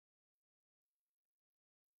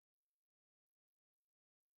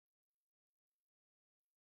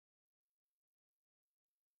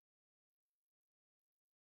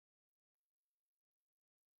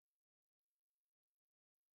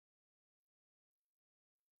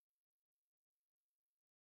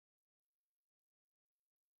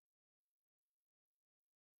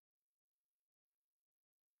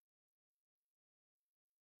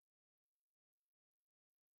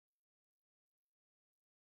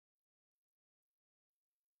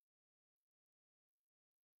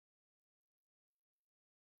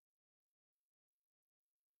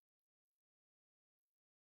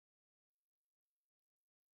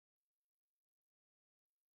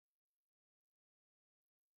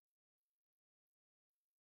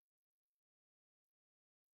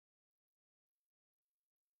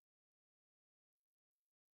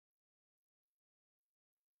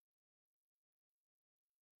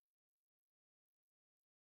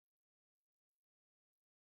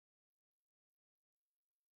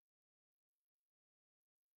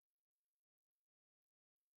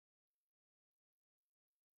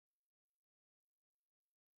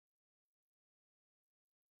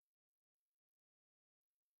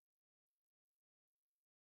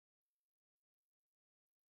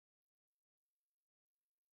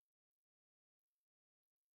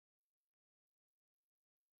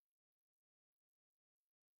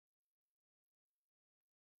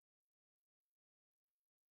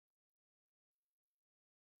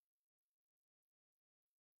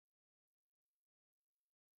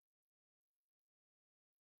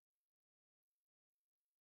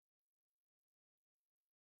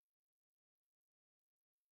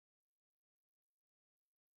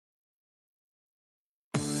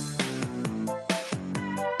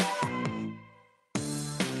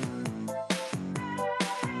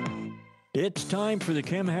It's time for the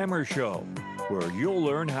Kim Hammer Show, where you'll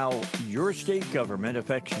learn how your state government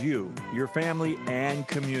affects you, your family, and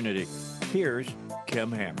community. Here's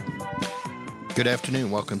Kim Hammer. Good afternoon.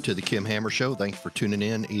 Welcome to the Kim Hammer Show. Thanks for tuning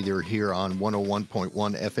in either here on 101.1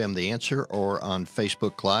 FM The Answer or on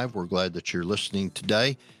Facebook Live. We're glad that you're listening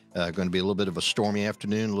today. Going to be a little bit of a stormy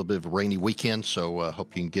afternoon, a little bit of a rainy weekend, so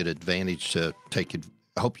hope you can get advantage to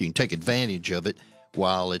hope you can take advantage of it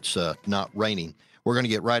while it's not raining. We're going to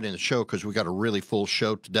get right in the show because we got a really full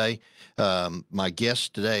show today. My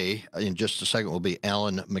guest today, in just a second, will be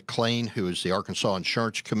Alan McClain, who is the Arkansas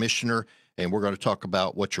Insurance Commissioner, and we're going to talk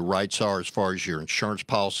about what your rights are as far as your insurance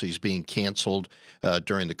policies being canceled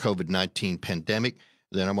during the COVID-19 pandemic.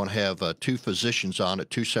 Then I'm going to have two physicians on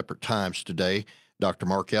at two separate times today. Dr.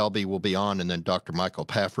 Mark Albey will be on, and then Dr. Michael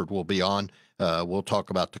Pafford will be on. We'll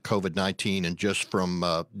talk about the COVID-19 and just from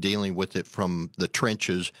dealing with it from the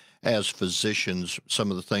trenches as physicians,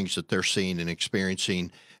 some of the things that they're seeing and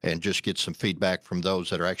experiencing, and just get some feedback from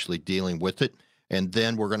those that are actually dealing with it. And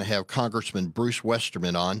then we're going to have Congressman Bruce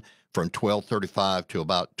Westerman on from 12:35 to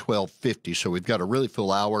about 12:50. So we've got a really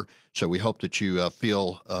full hour. So we hope that you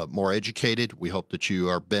feel more educated. We hope that you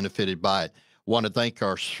are benefited by it. Want to thank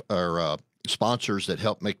our sponsors that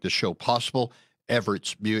help make this show possible.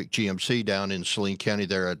 Everett's Buick GMC down in Saline County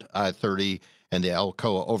there at I-30 and the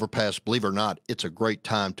Alcoa overpass. Believe it or not, it's a great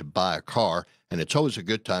time to buy a car, and it's always a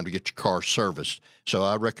good time to get your car serviced. So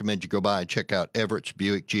I recommend you go by and check out Everett's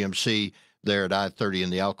Buick GMC there at I-30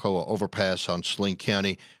 and the Alcoa overpass on Saline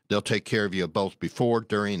County. They'll take care of you both before,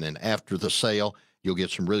 during, and after the sale. You'll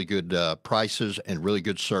get some really good prices and really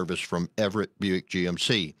good service from Everett Buick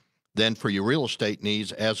GMC. Then for your real estate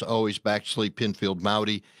needs, as always, Baxley, Penfield,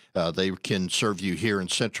 Mowdy, they can serve you here in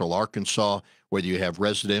Central Arkansas, whether you have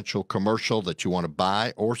residential, commercial that you want to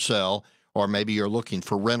buy or sell, or maybe you're looking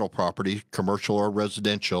for rental property, commercial or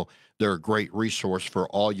residential. They're a great resource for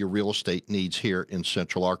all your real estate needs here in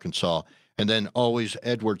Central Arkansas. And then always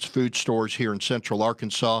Edwards Food Stores here in Central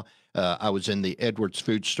Arkansas. I was in the Edwards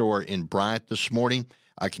Food Store in Bryant this morning.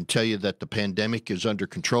 I can tell you that the pandemic is under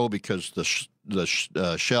control because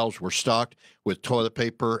the shelves were stocked with toilet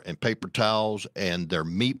paper and paper towels, and their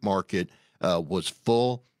meat market was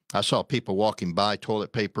full. I saw people walking by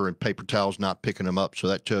toilet paper and paper towels, not picking them up, so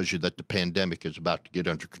that tells you that the pandemic is about to get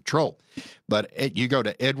under control. But you go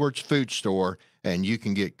to Edwards Food Store, and you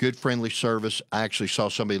can get good, friendly service. I actually saw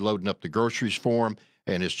somebody loading up the groceries for them,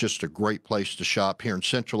 and it's just a great place to shop here in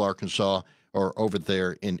Central Arkansas or over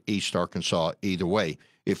there in East Arkansas, either way.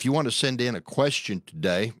 If you want to send in a question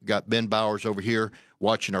today, got Ben Bowers over here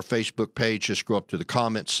watching our Facebook page. Just go up to the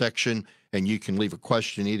comments section, and you can leave a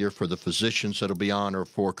question either for the physicians that'll be on or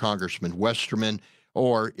for Congressman Westerman.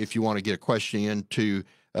 Or if you want to get a question into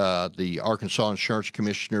the Arkansas Insurance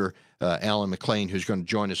Commissioner, Alan McClain, who's going to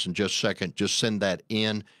join us in just a second, just send that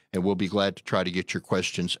in, and we'll be glad to try to get your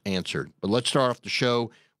questions answered. But let's start off the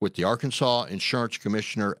show with the Arkansas Insurance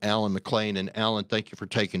Commissioner, Alan McClain. And Alan, thank you for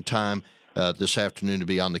taking time this afternoon to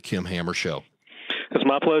be on the Kim Hammer Show. It's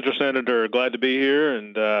my pleasure, Senator. Glad to be here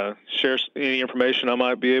and share any information I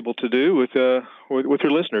might be able to do with your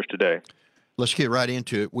listeners today. Let's get right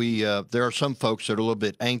into it. There are some folks that are a little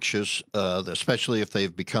bit anxious, especially if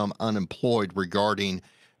they've become unemployed regarding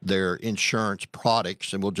their insurance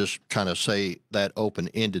products, and we'll just kind of say that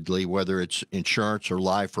open-endedly, whether it's insurance or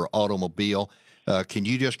life or automobile. Can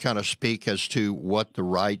you just kind of speak as to what the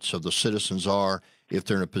rights of the citizens are if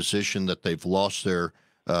they're in a position that they've lost their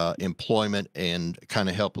employment, and kind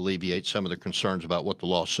of help alleviate some of the concerns about what the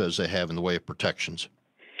law says they have in the way of protections?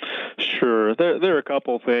 Sure. There are a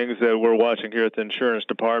couple of things that we're watching here at the insurance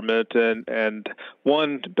department, and a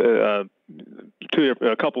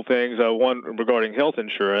couple things. One regarding health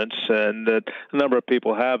insurance, and that a number of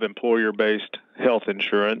people have employer-based health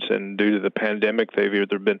insurance, and due to the pandemic, they've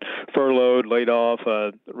either been furloughed, laid off,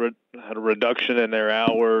 had a reduction in their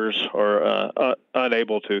hours, or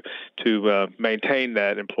unable to maintain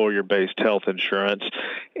that employer-based health insurance,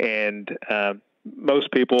 and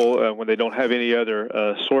most people, when they don't have any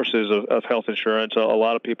other sources of health insurance, a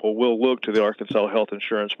lot of people will look to the Arkansas health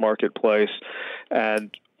insurance marketplace,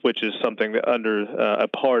 and which is something that under a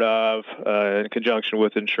part of in conjunction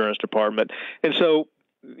with the insurance department. And so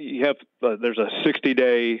you have there's a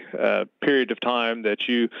 60-day period of time that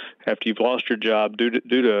you, after you've lost your job due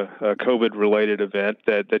to a COVID-related event,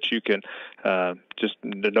 that you can just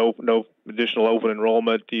no additional open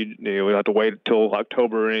enrollment. You don't have to wait until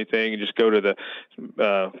October or anything. You just go to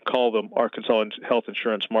call the Arkansas Health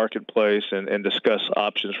Insurance Marketplace and discuss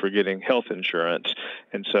options for getting health insurance.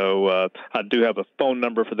 And so I do have a phone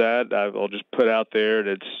number for that. I'll just put out there.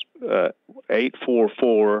 It's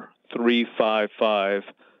 844-355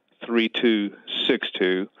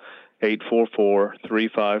 844-355-3262.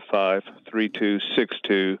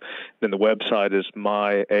 844-355-3262. Then the website is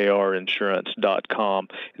myarinsurance.com.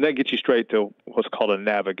 And that gets you straight to what's called a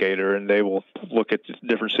navigator, and they will look at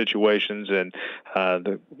different situations and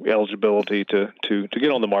the eligibility to get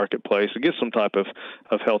on the marketplace and get some type of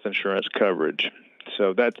health insurance coverage.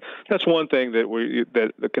 So that's one thing that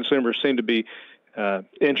the consumers seem to be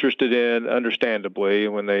interested in, understandably,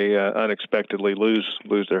 when they unexpectedly lose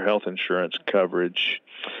their health insurance coverage.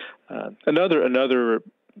 Another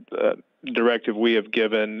directive we have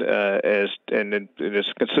given, and it is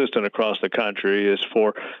consistent across the country, is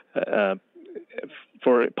for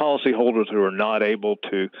policyholders who are not able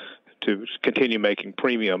to continue making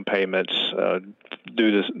premium payments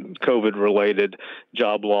due to COVID-related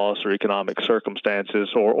job loss or economic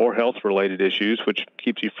circumstances or health-related issues, which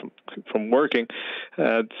keeps you from working.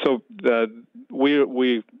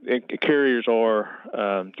 Carriers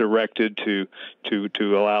are directed to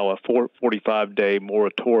allow a 45-day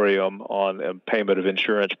moratorium on payment of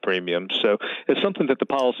insurance premiums. So it's something that the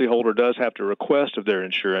policyholder does have to request of their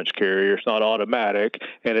insurance carrier. It's not automatic,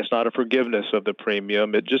 and it's not a forgiveness of the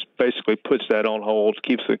premium. It just basically puts that on hold,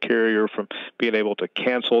 keeps the carrier from being able to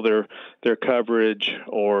cancel their coverage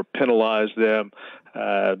or penalize them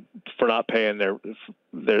for not paying their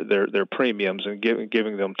premiums, and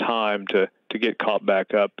giving them time to get caught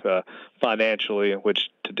back up financially in which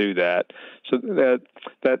to do that. So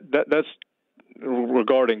that's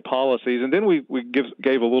regarding policies. And then we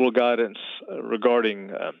gave a little guidance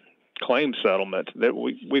regarding claim settlement. That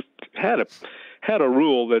we've had a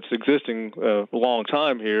rule that's existing a long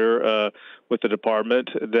time here with the department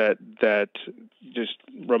that just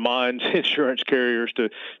reminds insurance carriers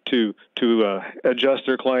to adjust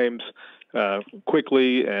their claims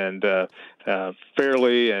quickly and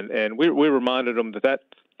fairly, and we reminded them that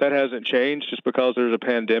hasn't changed just because there's a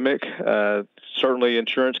pandemic. Certainly,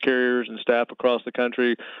 insurance carriers and staff across the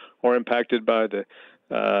country are impacted by the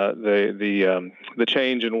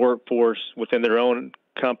change in workforce within their own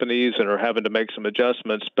companies and are having to make some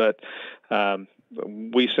adjustments. But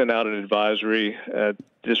we sent out an advisory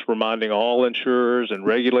just reminding all insurers and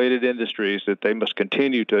regulated industries that they must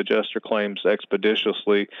continue to adjust their claims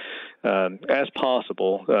expeditiously as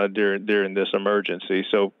possible during this emergency.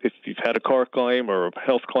 So if you've had a car claim or a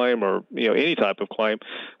health claim or any type of claim,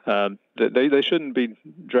 they shouldn't be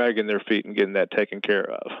dragging their feet and getting that taken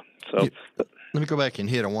care of. So let me go back and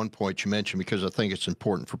hit on one point you mentioned, because I think it's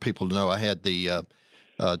important for people to know. I had the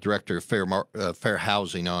director of fair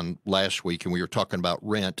housing on last week, and we were talking about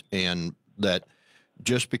rent, and that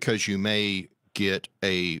just because you may get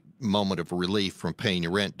a moment of relief from paying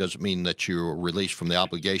your rent doesn't mean that you're released from the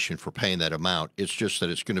obligation for paying that amount. It's just that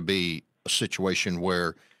it's going to be a situation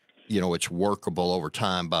where, it's workable over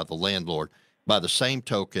time by the landlord. By the same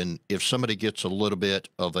token, if somebody gets a little bit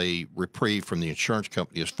of a reprieve from the insurance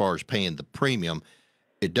company as far as paying the premium,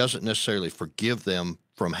 it doesn't necessarily forgive them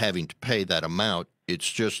from having to pay that amount. It's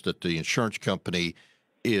just that the insurance company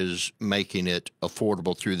is making it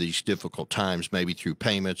affordable through these difficult times, maybe through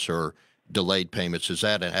payments or delayed payments. Is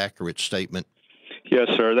that an accurate statement? Yes,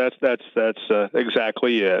 sir. That's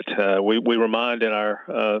exactly it. We remind in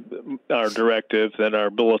our directive and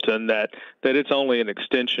our bulletin that it's only an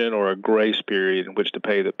extension or a grace period in which to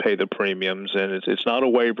pay the premiums, and it's not a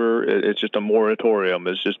waiver. It's just a moratorium.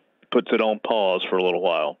 It just puts it on pause for a little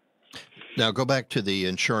while. Now, go back to the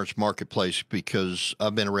insurance marketplace, because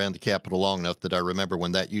I've been around the Capitol long enough that I remember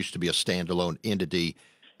when that used to be a standalone entity,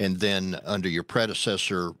 and then under your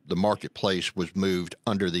predecessor, the marketplace was moved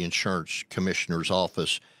under the insurance commissioner's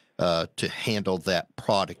office to handle that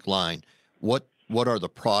product line. What are the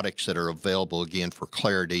products that are available, again, for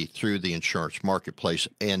clarity, through the insurance marketplace?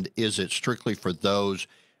 And is it strictly for those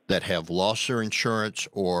that have lost their insurance,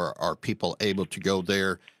 or are people able to go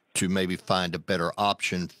there to maybe find a better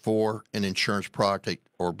option for an insurance product,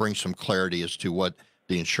 or bring some clarity as to what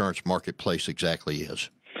the insurance marketplace exactly is?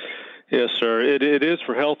 Yes, sir. It is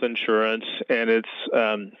for health insurance, and it's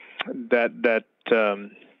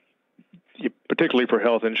particularly for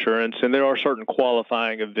health insurance. And there are certain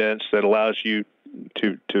qualifying events that allows you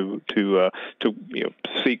to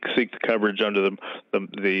seek the coverage under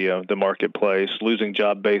the marketplace. Losing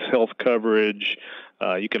job-based health coverage,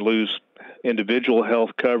 you can lose individual health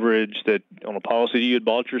coverage that on a policy you had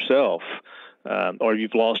bought yourself, or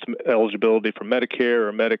you've lost eligibility for Medicare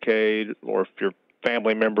or Medicaid, or if your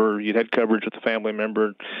family member, you'd had coverage with a family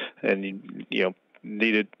member, and you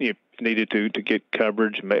needed to get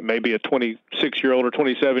coverage. Maybe a 26-year-old or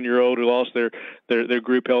 27-year-old who lost their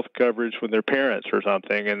group health coverage with their parents or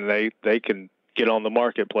something, and they can get on the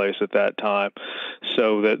marketplace at that time.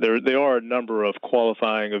 So that there are a number of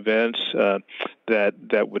qualifying events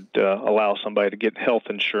that would allow somebody to get health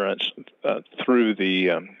insurance through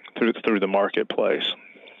the marketplace.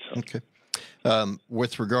 Okay.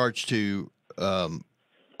 With regards to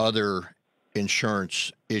other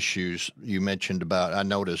insurance issues you mentioned about, I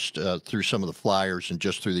noticed through some of the flyers and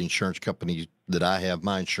just through the insurance companies that I have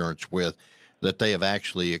my insurance with, that they have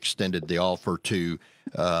actually extended the offer to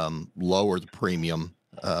lower the premium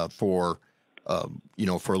for a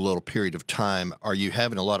little period of time. Are you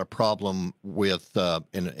having a lot of problem with,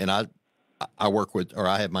 and I work with, or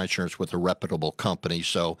I have my insurance with a reputable company,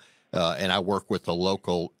 so and I work with a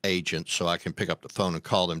local agent, so I can pick up the phone and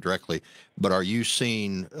call them directly. But are you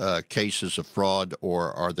seeing cases of fraud,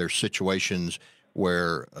 or are there situations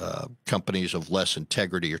where companies of less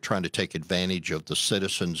integrity are trying to take advantage of the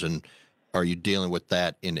citizens, and are you dealing with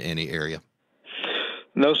that in any area?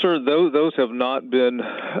 No, sir. Those have not been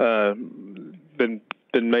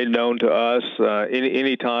made known to us.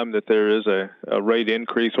 Any time that there is a rate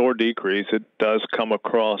increase or decrease, it does come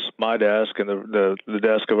across my desk and the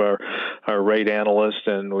desk of our rate analyst,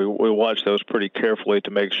 and we watch those pretty carefully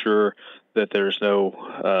to make sure that there's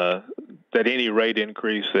no that any rate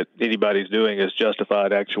increase that anybody's doing is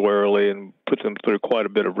justified actuarially, and put them through quite a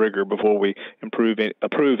bit of rigor before we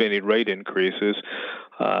approve any rate increases.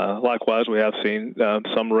 Likewise, we have seen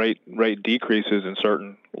some rate decreases in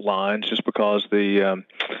certain lines just because the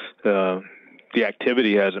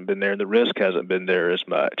activity hasn't been there, the risk hasn't been there as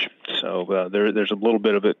much. So there's a little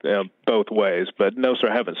bit of it both ways. But no, sir,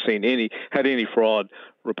 I haven't seen any fraud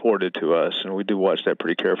reported to us, and we do watch that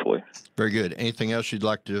pretty carefully. Very good. Anything else you'd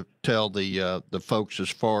like to tell the folks as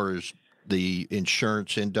far as the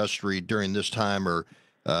insurance industry during this time, or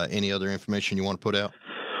any other information you want to put out?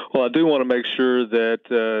 Well, I do want to make sure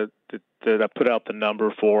that I put out the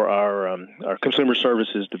number for our consumer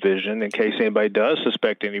services division in case anybody does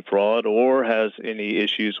suspect any fraud or has any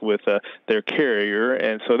issues with their carrier.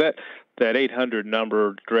 And so that 800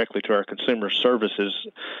 number directly to our consumer services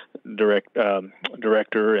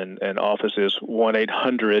director and office is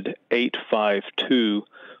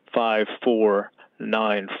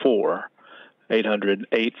 1-800-852-5494.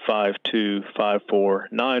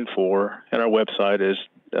 800-852-5494, and our website is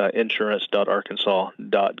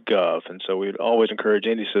insurance.arkansas.gov. And so we'd always encourage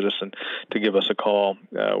any citizen to give us a call.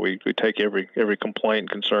 We take every complaint and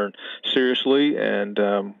concern seriously, and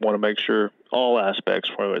want to make sure all aspects,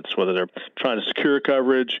 whether they're trying to secure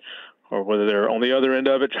coverage or whether they're on the other end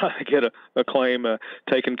of it trying to get a claim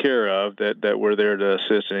taken care of, that we're there to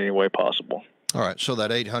assist in any way possible. All right, so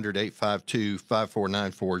that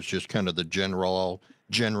 800-852-5494 is just kind of the general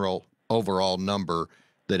overall number,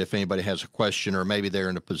 that if anybody has a question, or maybe they're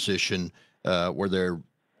in a position where they're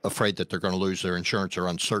afraid that they're going to lose their insurance or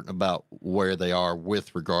uncertain about where they are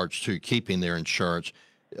with regards to keeping their insurance,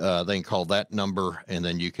 they can call that number, and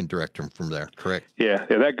then you can direct them from there, correct? Yeah,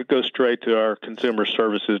 that goes straight to our consumer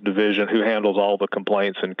services division, who handles all the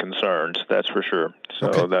complaints and concerns, that's for sure. So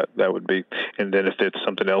okay. that would be, and then if it's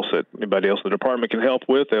something else that anybody else in the department can help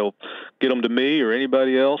with, they'll get them to me or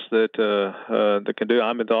anybody else that can do.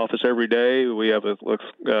 I'm at the office every day. We have a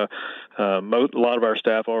lot of our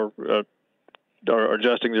staff are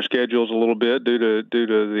adjusting their schedules a little bit due to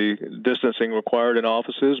the distancing required in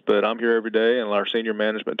offices, but I'm here every day, and our senior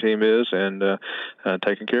management team is, and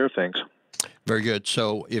taking care of things. Very good.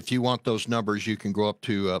 So if you want those numbers, you can go up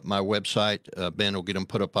to my website. Ben will get them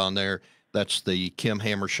put up on there. That's the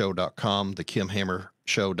KimHammerShow.com, the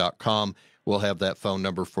KimHammerShow.com. We'll have that phone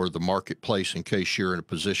number for the marketplace in case you're in a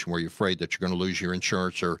position where you're afraid that you're going to lose your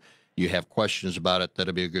insurance, or you have questions about it.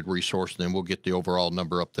 That'll be a good resource. And then we'll get the overall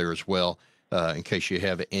number up there as well, in case you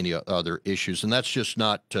have any other issues. And that's just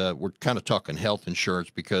not, we're kind of talking health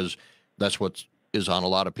insurance because that's what is on a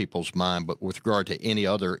lot of people's mind. But with regard to any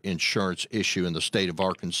other insurance issue in the state of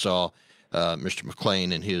Arkansas, Mr.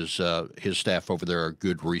 McClain and his staff over there are a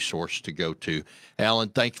good resource to go to. Alan,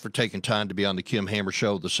 thank you for taking time to be on the Kim Hammer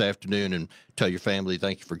Show this afternoon, and tell your family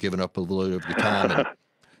thank you for giving up a little of your time. And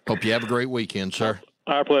hope you have a great weekend, sir.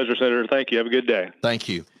 Our pleasure, Senator. Thank you. Have a good day. Thank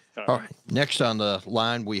you. All right. Next on the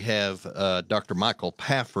line, we have Dr. Michael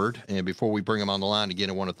Pafford. And before we bring him on the line, again,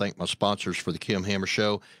 I want to thank my sponsors for the Kim Hammer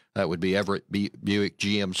Show. That would be Everett Buick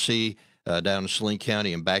GMC down in Saline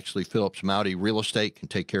County, and Baxley Phillips Mowdy Real Estate can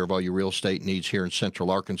take care of all your real estate needs here in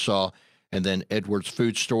Central Arkansas. And then Edwards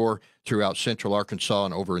Food Store throughout Central Arkansas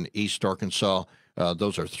and over in East Arkansas.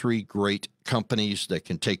 Those are three great companies that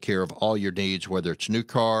can take care of all your needs, whether it's new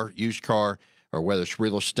car, used car, or whether it's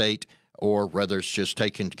real estate, or whether it's just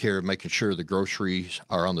taking care of making sure the groceries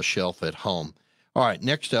are on the shelf at home. All right,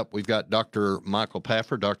 next up, we've got Dr. Michael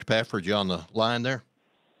Pafford. Dr. Pafford, you on the line there?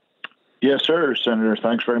 Yes, sir, Senator.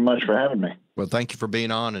 Thanks very much for having me. Well, thank you for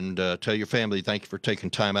being on, and tell your family thank you for taking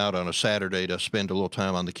time out on a Saturday to spend a little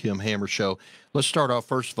time on the Kim Hammer Show. Let's start off,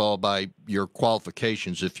 first of all, by your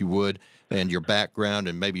qualifications, if you would, and your background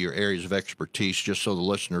and maybe your areas of expertise, just so the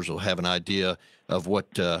listeners will have an idea of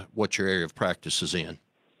what your area of practice is in.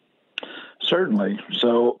 Certainly.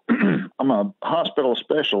 So I'm a hospital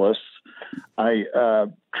specialist. I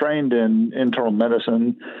trained in internal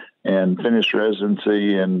medicine and finished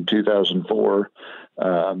residency in 2004.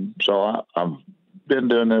 So I've been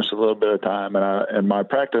doing this a little bit of time, and my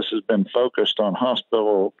practice has been focused on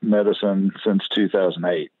hospital medicine since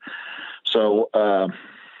 2008. So, I'm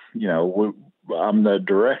the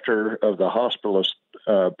director of the hospitalist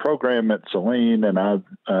program at Saline, and I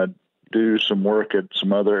do some work at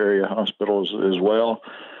some other area hospitals as well.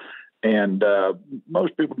 And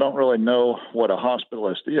most people don't really know what a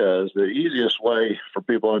hospitalist is. The easiest way for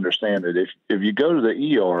people to understand it, if you go to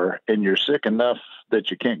the ER and you're sick enough that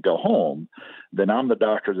you can't go home, then I'm the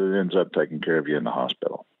doctor that ends up taking care of you in the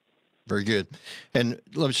hospital. Very good. And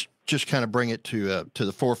let's just kind of bring it to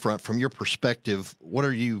the forefront. From your perspective, what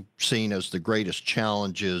are you seeing as the greatest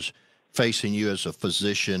challenges facing you as a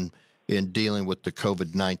physician in dealing with the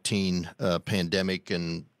COVID-19 pandemic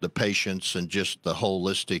and the patients and just the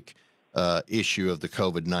holistic issue of the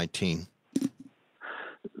COVID-19?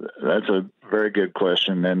 That's a very good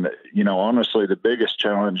question. And, honestly, the biggest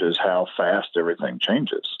challenge is how fast everything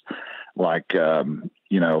changes. Like,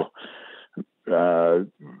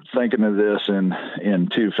 thinking of this in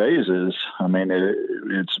two phases, I mean,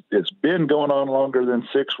 it's been going on longer than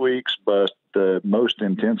 6 weeks, but the most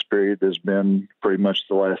intense period has been pretty much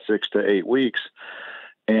the last 6 to 8 weeks.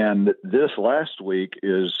 And this last week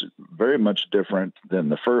is very much different than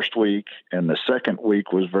the first week, and the second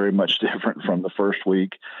week was very much different from the first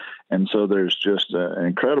week. And so there's just an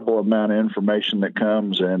incredible amount of information that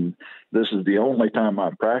comes, and this is the only time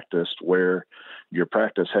I've practiced where your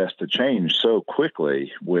practice has to change so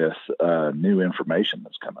quickly with new information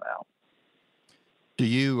that's coming out. Do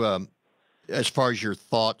you, as far as your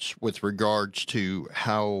thoughts with regards to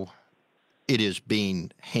how it is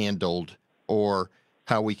being handled or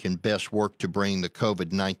how we can best work to bring the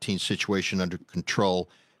COVID-19 situation under control.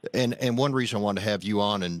 And one reason I wanted to have you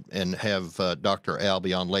on and have Dr.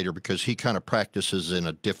 Albey on later, because he kind of practices in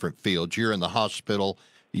a different field. You're in the hospital.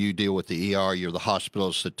 You deal with the ER. You're the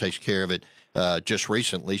hospitalist that takes care of it. Just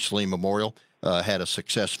recently, Saline Memorial had a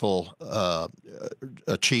successful,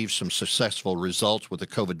 achieved some successful results with a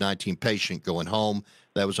COVID-19 patient going home.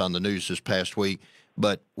 That was on the news this past week.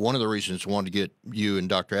 But one of the reasons I wanted to get you and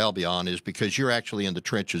Dr. Albey on is because you're actually in the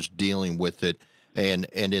trenches dealing with it and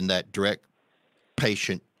in that direct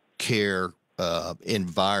patient care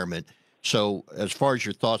environment. So as far as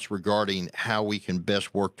your thoughts regarding how we can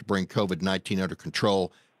best work to bring COVID-19 under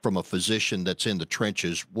control from a physician that's in the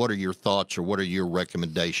trenches, what are your thoughts or what are your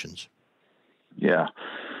recommendations? Yeah.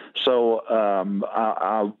 So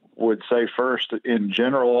I would say first, in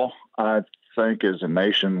general, I think as a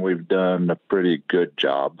nation, we've done a pretty good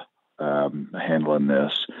job handling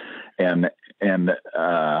this. And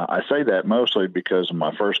I say that mostly because of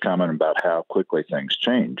my first comment about how quickly things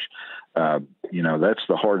change. That's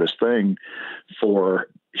the hardest thing for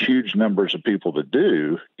huge numbers of people to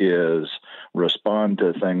do is respond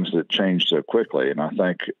to things that change so quickly. And I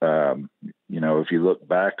think, if you look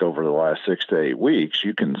back over the last 6 to 8 weeks,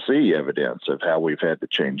 you can see evidence of how we've had to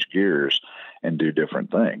change gears and do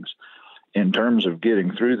different things. In terms of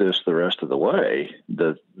getting through this the rest of the way,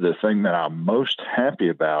 the thing that I'm most happy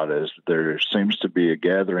about is there seems to be a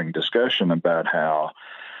gathering discussion about how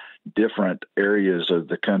different areas of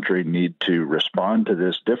the country need to respond to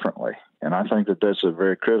this differently. And I think that that's a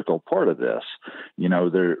very critical part of this.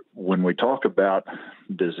 When we talk about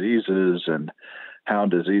diseases and how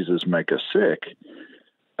diseases make us sick,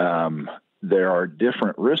 there are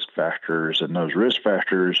different risk factors, and those risk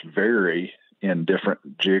factors vary in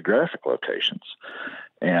different geographic locations.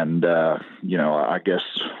 And, I guess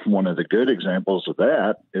one of the good examples of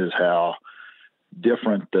that is how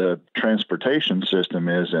different the transportation system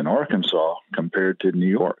is in Arkansas compared to New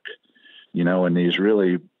York. In these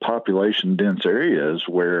really population dense areas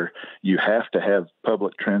where you have to have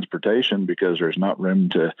public transportation because there's not room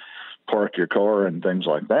to park your car and things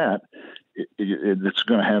like that, it's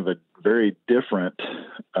going to have a very different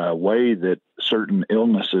way that certain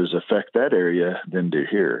illnesses affect that area than do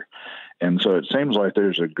here. And so it seems like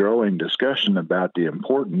there's a growing discussion about the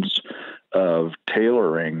importance of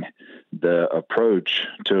tailoring the approach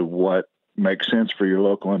to what makes sense for your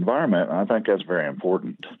local environment. And I think that's very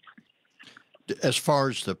important. As far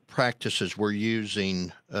as the practices we're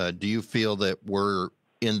using, do you feel that we're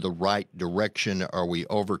in the right direction? Are we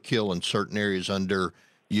overkill in certain areas,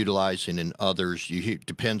 underutilizing in others?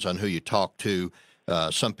 Depends on who you talk to.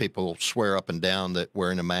 Some people swear up and down that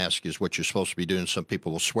wearing a mask is what you're supposed to be doing. Some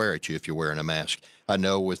people will swear at you if you're wearing a mask. I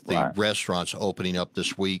know with the restaurants opening up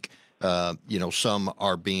this week, some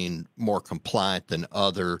are being more compliant than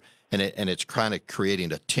other, and it's kind of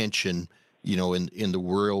creating a tension, in the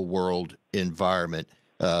real world environment.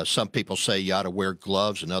 Some people say you ought to wear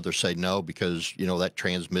gloves, and others say no because that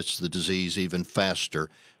transmits the disease even faster.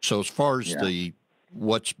 So as far as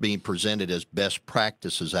what's being presented as best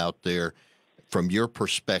practices out there, from your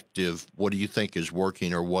perspective, what do you think is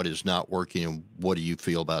working or what is not working, and what do you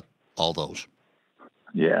feel about all those?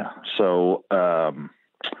 Yeah. So,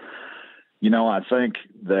 I think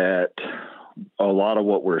that a lot of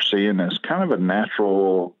what we're seeing is kind of a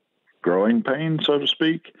natural growing pain, so to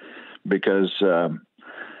speak, because,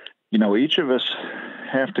 each of us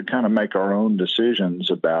have to kind of make our own decisions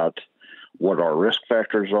about what our risk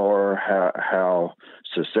factors are, how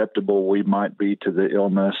susceptible we might be to the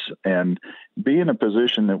illness, and be in a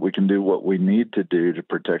position that we can do what we need to do to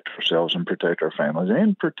protect ourselves and protect our families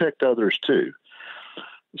and protect others too.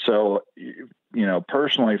 So,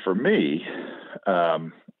 personally for me,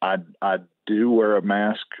 I do wear a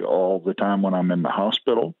mask all the time when I'm in the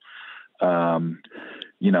hospital.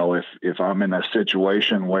 If I'm in a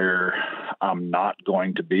situation where I'm not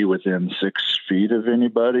going to be within 6 feet of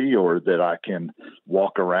anybody, or that I can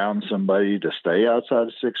walk around somebody to stay outside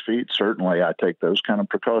of 6 feet, certainly I take those kind of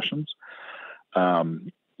precautions.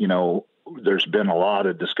 There's been a lot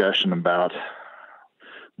of discussion about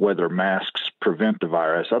whether masks prevent the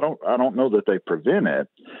virus. I don't know that they prevent it,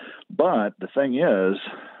 but the thing is,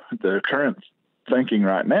 the current thinking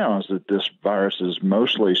right now is that this virus is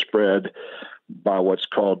mostly spread by what's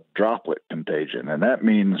called droplet contagion. And that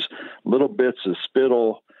means little bits of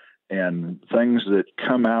spittle and things that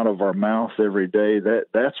come out of our mouth every day.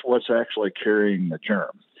 That's what's actually carrying the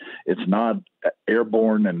germ. It's not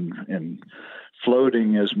airborne and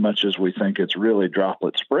floating as much as we think. It's really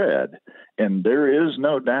droplet spread. And there is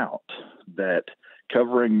no doubt that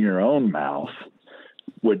covering your own mouth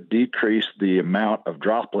would decrease the amount of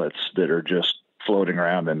droplets that are just floating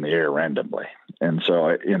around in the air randomly. And so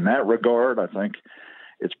in that regard, I think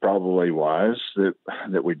it's probably wise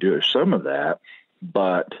that we do some of that,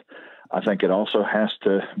 but I think it also has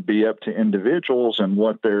to be up to individuals and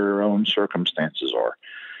what their own circumstances are.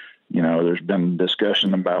 There's been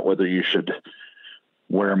discussion about whether you should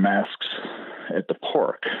wear masks at the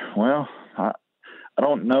park. Well, I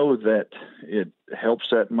don't know that it helps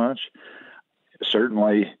that much.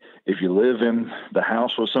 Certainly, if you live in the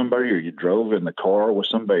house with somebody or you drove in the car with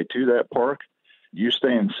somebody to that park, you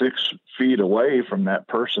staying 6 feet away from that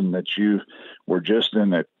person that you were just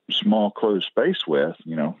in a small closed space with,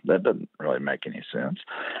 that doesn't really make any sense.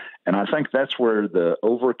 And I think that's where the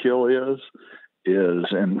overkill is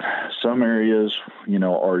in some areas,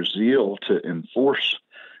 our zeal to enforce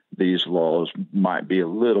these laws might be a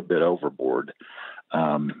little bit overboard.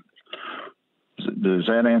 Does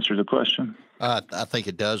that answer the question? I think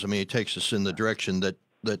it does. I mean, it takes us in the direction that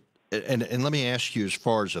and let me ask you, as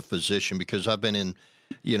far as a physician, because I've been in,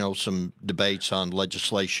 some debates on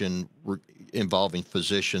legislation involving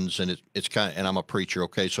physicians, and it's kind of, and I'm a preacher.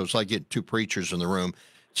 Okay. So it's like getting two preachers in the room.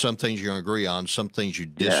 Some things you're going to agree on, some things you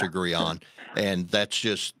disagree on. And that's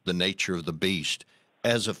just the nature of the beast.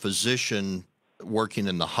 As a physician working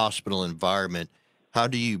in the hospital environment, how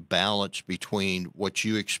do you balance between what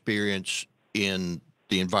you experience in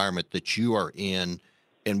the environment that you are in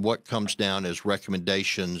and what comes down as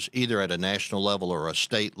recommendations, either at a national level or a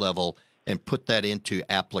state level, and put that into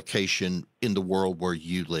application in the world where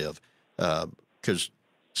you live? Because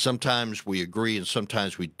sometimes we agree and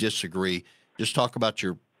sometimes we disagree. Just talk about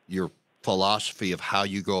your philosophy of how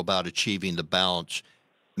you go about achieving the balance,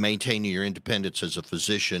 maintaining your independence as a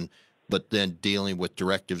physician, but then dealing with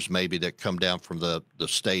directives maybe that come down from the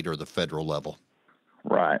state or the federal level.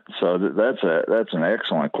 Right. So that's an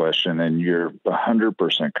excellent question, and you're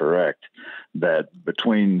 100% correct that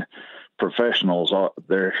between professionals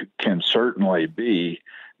there can certainly be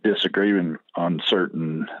disagreement on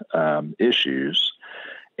certain issues.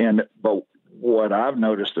 But what I've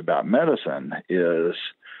noticed about medicine is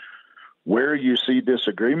where you see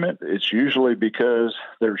disagreement, it's usually because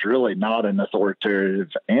there's really not an authoritative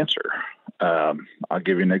answer. I'll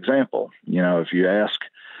give you an example. If you ask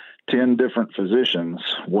 10 different physicians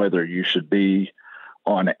whether you should be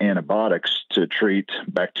on antibiotics to treat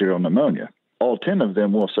bacterial pneumonia, all 10 of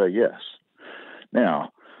them will say yes.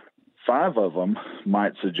 Now, 5 of them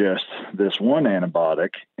might suggest this one antibiotic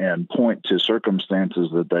and point to circumstances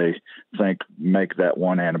that they think make that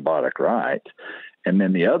one antibiotic right. And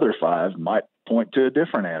then the other 5 might point to a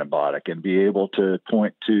different antibiotic and be able to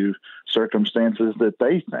point to circumstances that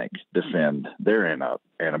they think defend their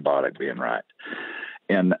antibiotic being right.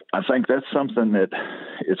 And I think that's something that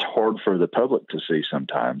it's hard for the public to see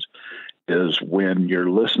sometimes, is when you're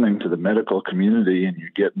listening to the medical community and you're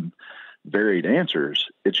getting varied answers,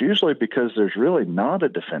 it's usually because there's really not a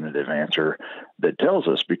definitive answer that tells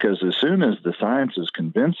us, because as soon as the science is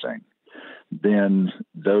convincing, then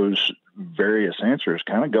those various answers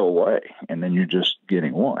kind of go away, and then you're just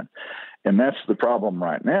getting one. And that's the problem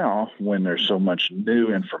right now when there's so much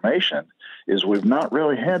new information, is we've not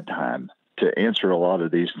really had time to answer a lot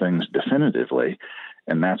of these things definitively.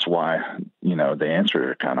 And that's why, the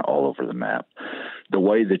answers are kind of all over the map. The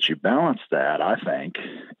way that you balance that, I think,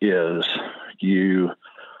 is you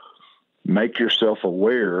make yourself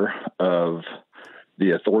aware of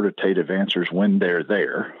the authoritative answers when they're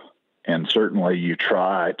there. And certainly you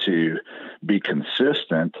try to be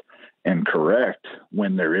consistent and correct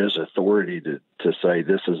when there is authority to say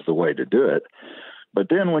this is the way to do it. But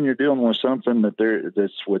then when you're dealing with something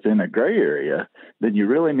that's within a gray area, then you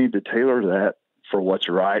really need to tailor that for what's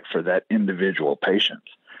right for that individual patient.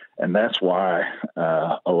 And that's why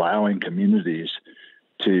allowing communities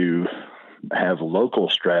to have local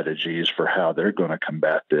strategies for how they're going to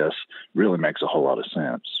combat this really makes a whole lot of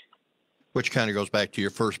sense. Which kind of goes back to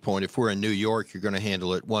your first point. If we're in New York, you're going to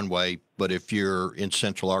handle it one way. But if you're in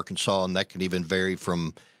central Arkansas, and that can even vary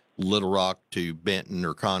from Little Rock to Benton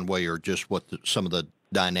or Conway, or just what some of the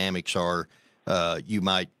dynamics are, you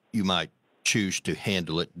might choose to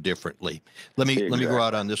handle it differently. Let me go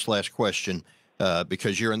out on this last question,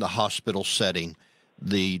 because you're in the hospital setting.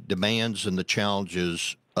 The demands and the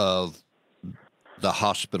challenges of the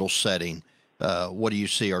hospital setting, what do you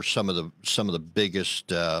see are some of the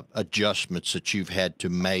biggest adjustments that you've had to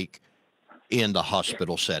make in the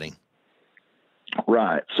hospital setting?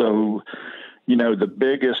 Right. So, the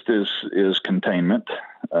biggest is containment.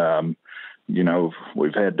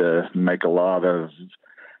 We've had to make a lot of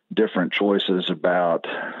different choices about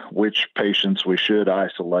which patients we should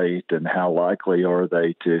isolate and how likely are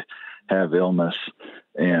they to have illness.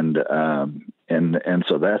 And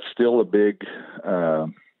so that's still a big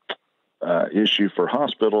issue for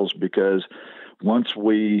hospitals, because once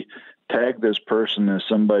we tag this person as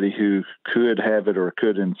somebody who could have it or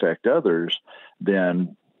could infect others,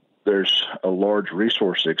 then there's a large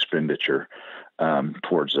resource expenditure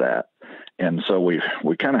towards that. And so we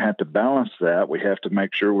kind of have to balance that. We have to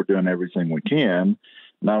make sure we're doing everything we can,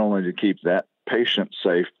 not only to keep that patient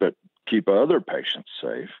safe, but keep other patients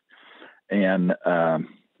safe. And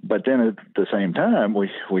but then at the same time,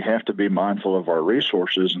 we have to be mindful of our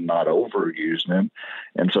resources and not overuse them.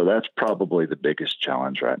 And so that's probably the biggest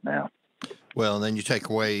challenge right now. Well, and then you take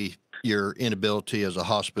away your inability as a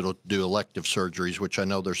hospital to do elective surgeries, which I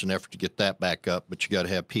know there's an effort to get that back up, but you got to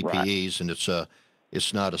have PPEs, right. And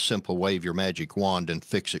it's not a simple wave your magic wand and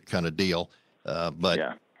fix it kind of deal. But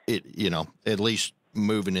yeah. At least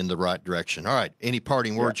moving in the right direction. All right. Any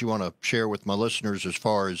parting words you want to share with my listeners as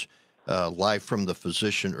far as life from the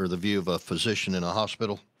physician, or the view of a physician in a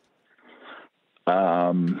hospital?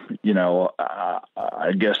 I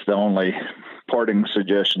guess the only parting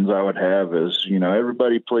suggestions I would have is,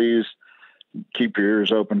 everybody please keep your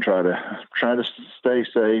ears open, try to stay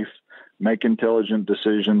safe, make intelligent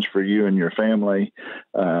decisions for you and your family.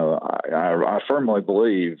 I firmly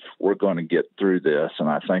believe we're going to get through this, and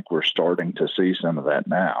I think we're starting to see some of that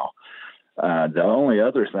now. The only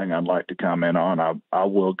other thing I'd like to comment on, I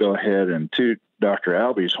will go ahead and toot Dr.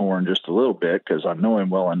 Albey's horn just a little bit, because I know him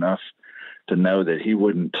well enough to know that he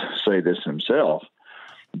wouldn't say this himself.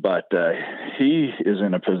 But he is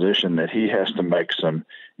in a position that he has to make some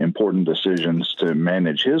important decisions to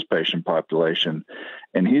manage his patient population,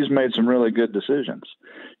 and he's made some really good decisions.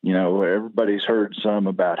 Everybody's heard some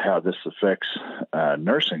about how this affects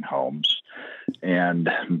nursing homes, and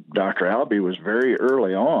Dr. Albey was very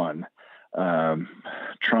early on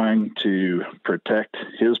trying to protect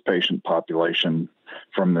his patient population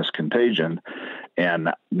from this contagion. And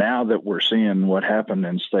now that we're seeing what happened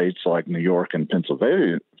in states like New York and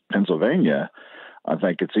Pennsylvania, I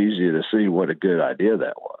think it's easy to see what a good idea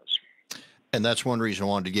that was. And that's one reason I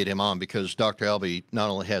wanted to get him on, because Dr. Albey not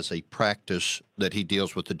only has a practice that he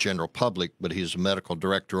deals with the general public, but he's a medical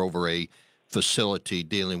director over a facility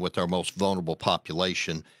dealing with our most vulnerable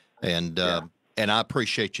population. And I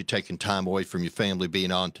appreciate you taking time away from your family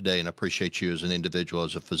being on today, and I appreciate you as an individual,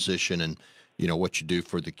 as a physician, and what you do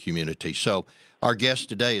for the community. So our guest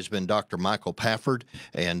today has been Dr. Michael Pafford,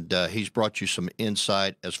 and he's brought you some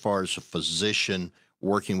insight as far as a physician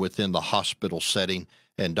working within the hospital setting.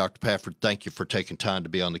 And Dr. Pafford, thank you for taking time to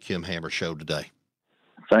be on the Kim Hammer Show today.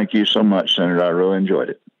 Thank you so much, Senator. I really enjoyed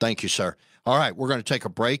it. Thank you, sir. All right, we're going to take a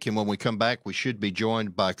break, and when we come back, we should be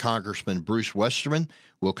joined by Congressman Bruce Westerman.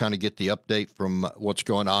 We'll kind of get the update from what's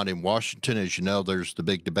going on in Washington. As you know, there's the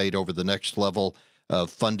big debate over the next level of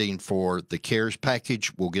funding for the CARES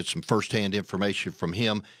package. We'll get some firsthand information from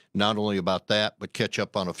him, not only about that, but catch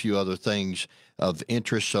up on a few other things of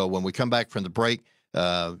interest. So when we come back from the break,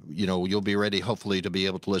 you'll be ready, hopefully, to be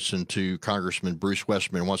able to listen to Congressman Bruce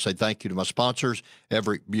Westerman. I want to say thank you to my sponsors,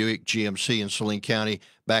 Everett Buick GMC in Saline County,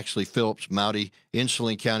 Baxley Phillips Mouty in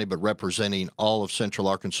Saline County, but representing all of Central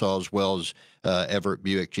Arkansas, as well as Everett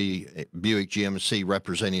Buick GMC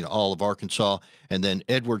representing all of Arkansas, and then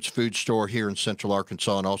Edwards Food Store here in Central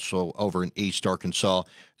Arkansas and also over in East Arkansas.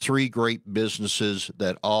 Three great businesses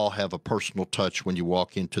that all have a personal touch when you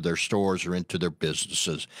walk into their stores or into their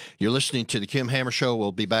businesses. You're listening to the Kim Hammer Show.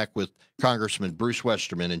 We'll be back with Congressman Bruce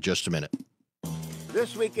Westerman in just a minute.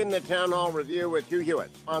 This week in the Town Hall Review with Hugh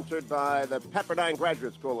Hewitt, sponsored by the Pepperdine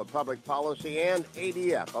Graduate School of Public Policy and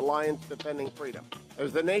ADF, Alliance Defending Freedom.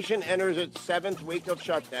 As the nation enters its 7th week of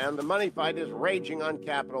shutdown, the money fight is raging on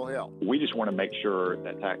Capitol Hill. We just want to make sure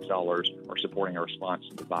that tax dollars are supporting a response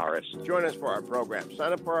to the virus. Join us for our program.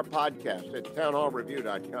 Sign up for our podcast at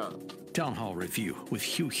townhallreview.com. Town Hall Review with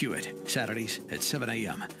Hugh Hewitt, Saturdays at 7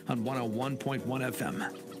 a.m. on 101.1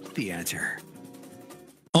 FM. The Answer.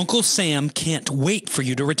 Uncle Sam can't wait for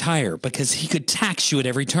you to retire because he could tax you at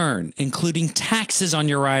every turn, including taxes on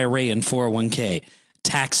your IRA and 401k,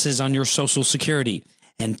 taxes on your Social Security,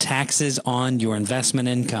 and taxes on your investment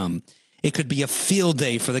income. It could be a field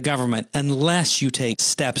day for the government unless you take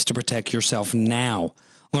steps to protect yourself now.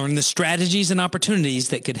 Learn the strategies and opportunities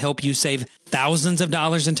that could help you save thousands of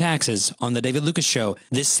dollars in taxes on The David Lucas Show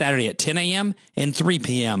this Saturday at 10 a.m. and 3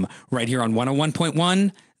 p.m. right here on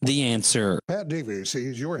 101.1 The Answer. Pat Davies,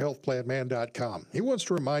 he's yourhealthplanman.com. He wants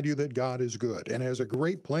to remind you that God is good and has a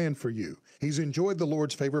great plan for you. He's enjoyed the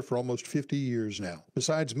Lord's favor for almost 50 years now.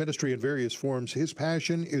 Besides ministry in various forms, his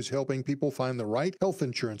passion is helping people find the right health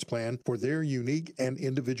insurance plan for their unique and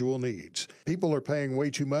individual needs. People are paying way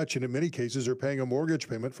too much and in many cases are paying a mortgage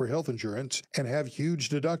payment for health insurance and have huge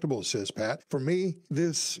deductibles, says Pat. For me,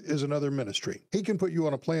 this is another ministry. He can put you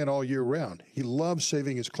on a plan all year round. He loves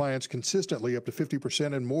saving his clients consistently up to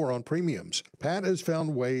 50% and more on premiums. Pat has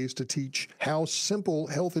found ways to teach how simple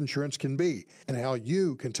health insurance can be and how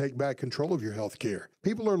you can take back control of your health care.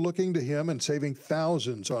 People are looking to him and saving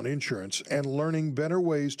thousands on insurance and learning better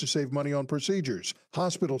ways to save money on procedures,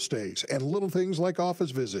 hospital stays, and little things like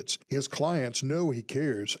office visits. His clients know he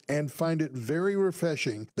cares and find it very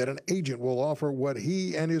refreshing that an agent will offer what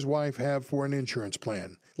he and his wife have for an insurance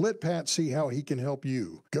plan. Let Pat see how he can help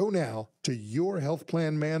you. Go now to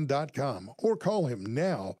yourhealthplanman.com or call him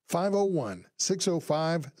now,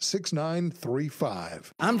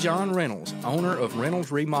 501-605-6935. I'm John Reynolds, owner of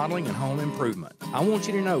Reynolds Remodeling and Home Improvement. I want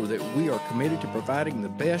you to know that we are committed to providing the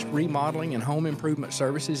best remodeling and home improvement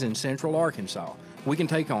services in Central Arkansas. We can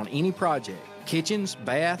take on any project, kitchens,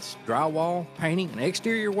 baths, drywall, painting, and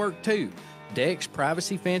exterior work too. Decks,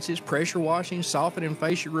 privacy fences, pressure washing, soffit and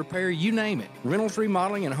fascia repair, you name it. Reynolds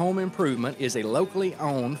Remodeling and Home Improvement is a locally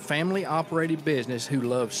owned, family-operated business who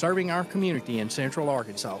loves serving our community in Central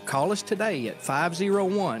Arkansas. Call us today at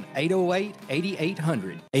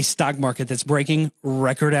 501-808-8800. A stock market that's breaking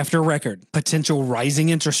record after record, potential rising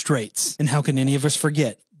interest rates, and how can any of us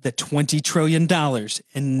forget the $20 trillion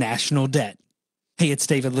in national debt? Hey, it's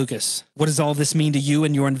David Lucas. What does all this mean to you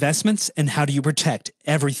and your investments, and how do you protect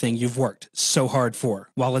everything you've worked so hard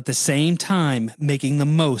for, while at the same time making the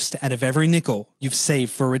most out of every nickel you've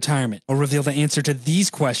saved for retirement? I'll reveal the answer to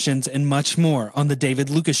these questions and much more on The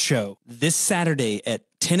David Lucas Show this Saturday at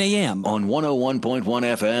 10 a.m. on 101.1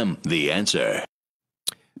 FM, The Answer.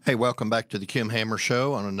 Hey, welcome back to the Kim Hammer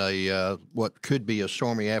Show on a what could be a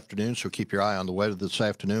stormy afternoon, so keep your eye on the weather this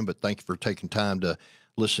afternoon, but thank you for taking time to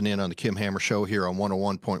listen in on the Kim Hammer Show here on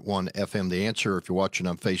 101.1 FM, The Answer. If you're watching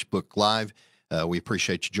on Facebook Live, we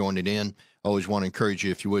appreciate you joining in. Always want to encourage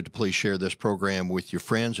you, if you would, to please share this program with your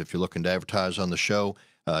friends. If you're looking to advertise on the show,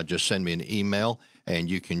 just send me an email,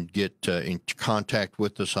 and you can get in contact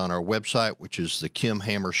with us on our website, which is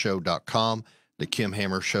thekimhammershow.com,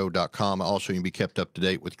 thekimhammershow.com. Also, you can be kept up to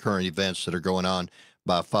date with current events that are going on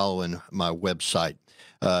by following my website.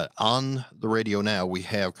 On the radio now, we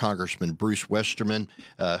have Congressman Bruce Westerman,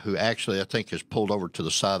 who actually I think has pulled over to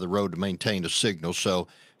the side of the road to maintain a signal. So,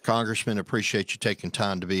 Congressman, appreciate you taking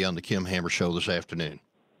time to be on the Kim Hammer Show this afternoon.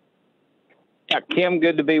 Yeah, Kim,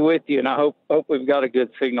 good to be with you, and I hope we've got a good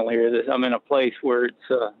signal here. I'm in a place where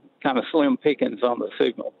it's kind of slim pickings on the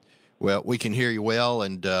signal. Well, we can hear you well,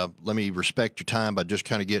 and let me respect your time by just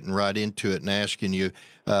kind of getting right into it and asking you.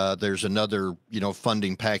 There's another,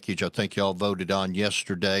 funding package I think y'all voted on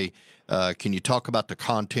yesterday. Can you talk about the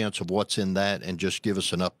contents of what's in that, and just give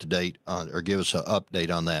us an update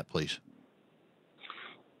on that, please?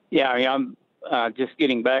 Yeah, I'm just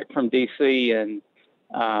getting back from D.C. and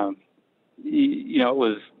it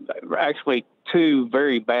was actually two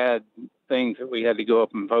very bad things that we had to go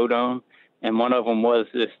up and vote on, and one of them was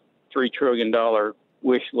this $3 trillion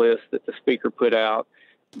wish list that the speaker put out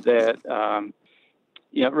that,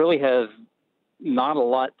 it really has not a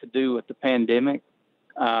lot to do with the pandemic,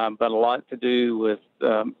 but a lot to do with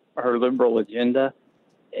her liberal agenda.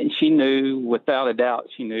 And she knew, without a doubt,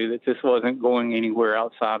 that this wasn't going anywhere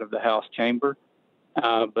outside of the House chamber.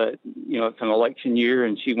 But, it's an election year,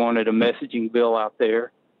 and she wanted a messaging bill out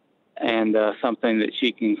there and something that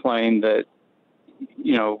she can claim that,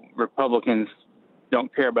 Republicans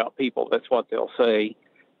don't care about people. That's what they'll say.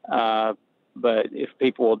 But if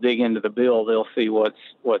people will dig into the bill, they'll see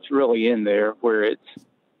what's really in there, where it's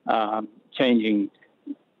changing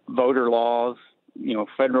voter laws,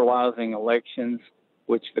 federalizing elections,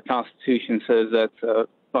 which the Constitution says that's a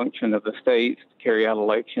function of the states to carry out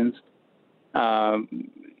elections.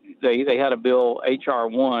 They had a bill, H.R.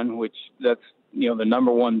 1, which that's, the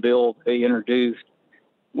number one bill they introduced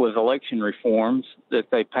was election reforms, that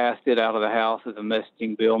they passed it out of the House as a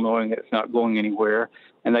messaging bill, knowing that it's not going anywhere.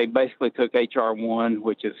 And they basically took H.R. 1,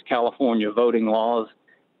 which is California voting laws,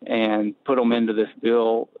 and put them into this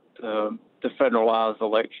bill to federalize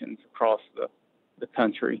elections across the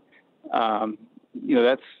country.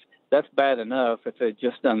 That's bad enough if they'd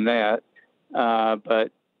just done that.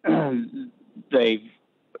 But they've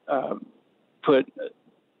put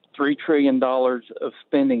 $3 trillion of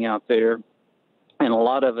spending out there, and a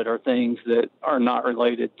lot of it are things that are not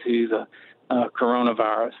related to the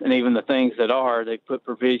coronavirus. And even the things that are, they put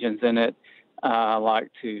provisions in it,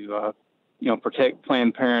 like to, protect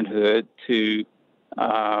Planned Parenthood, to,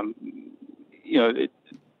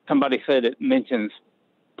 somebody said it mentions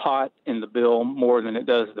pot in the bill more than it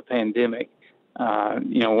does the pandemic,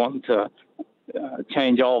 wanting to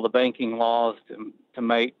change all the banking laws to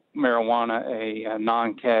make marijuana a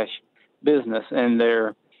non-cash business. And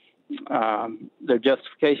their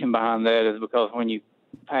justification behind that is because when you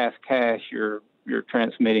pass cash, you're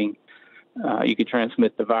transmitting, you could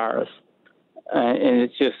transmit the virus. And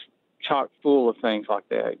it's just chock full of things like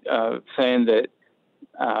that, saying that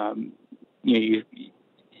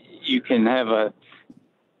you can have a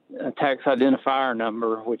tax identifier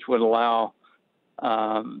number, which would allow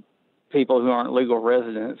people who aren't legal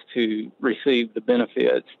residents to receive the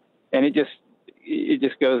benefits. And it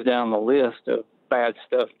just goes down the list of bad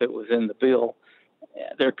stuff that was in the bill.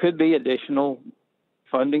 There could be additional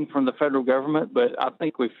funding from the federal government, but I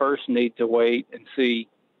think we first need to wait and see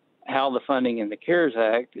how the funding in the CARES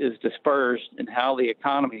Act is dispersed and how the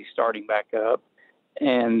economy is starting back up.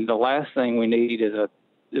 And the last thing we need is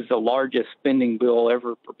the largest spending bill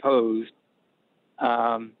ever proposed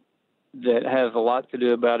that has a lot to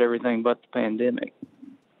do about everything but the pandemic.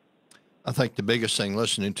 I think the biggest thing,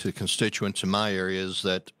 listening to the constituents in my area, is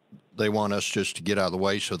that they want us just to get out of the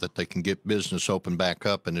way so that they can get business open back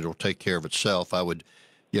up and it'll take care of itself. I would,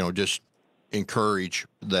 just encourage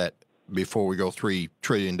that before we go $3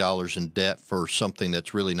 trillion in debt for something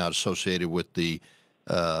that's really not associated with the,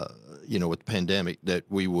 with the pandemic, that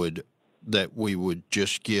we would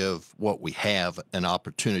just give what we have an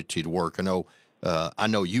opportunity to work. I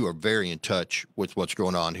know you are very in touch with what's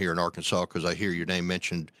going on here in Arkansas, because I hear your name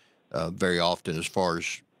mentioned very often as far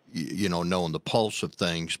as, knowing the pulse of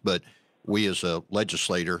things. But we as a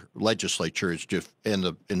legislature is just, and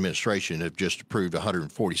the administration have just approved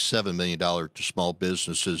 $147 million to small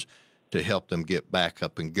businesses to help them get back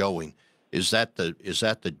up and going. Is that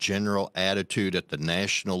the general attitude at the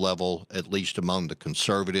national level, at least among the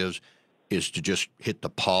conservatives, is to just hit the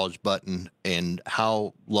pause button? And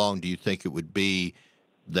how long do you think it would be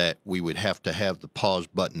that we would have to have the pause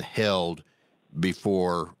button held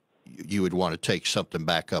before you would want to take something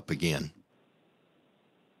back up again?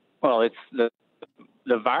 Well, it's the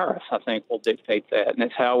virus, I think, will dictate that, and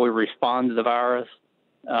it's how we respond to the virus.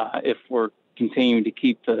 If we're continuing to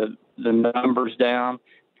keep the numbers down,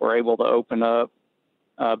 if we're able to open up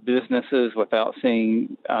businesses without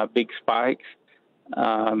seeing big spikes,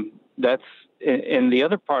 that's, and the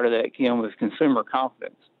other part of that, Kim, is consumer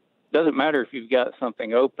confidence. It doesn't matter if you've got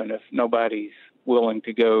something open if nobody's willing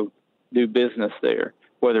to go do business there,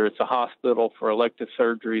 whether it's a hospital for elective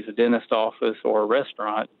surgeries, a dentist office, or a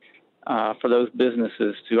restaurant. for those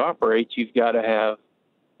businesses to operate, you've got to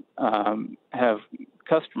have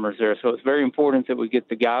customers there. So it's very important that we get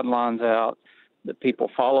the guidelines out, that people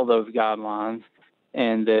follow those guidelines,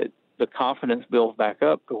 and that the confidence builds back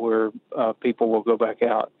up to where people will go back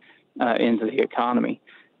out into the economy.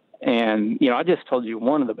 And, I just told you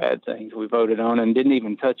one of the bad things we voted on and didn't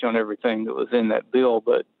even touch on everything that was in that bill.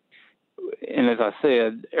 And as I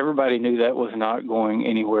said, everybody knew that was not going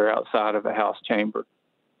anywhere outside of the House chamber.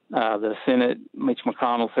 The Senate, Mitch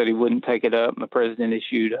McConnell said he wouldn't take it up, and the president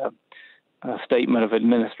issued a statement of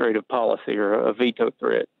administrative policy, or a veto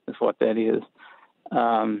threat is what that is.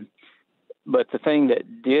 But the thing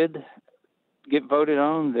that did get voted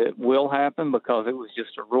on, that will happen because it was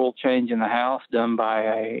just a rule change in the House done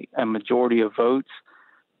by a majority of votes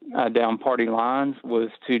down party lines, was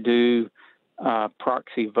to do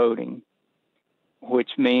proxy voting,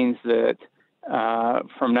 which means that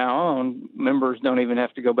from now on, members don't even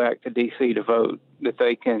have to go back to D.C. to vote, that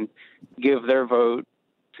they can give their vote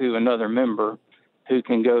to another member who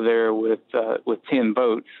can go there with 10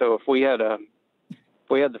 votes. So if we had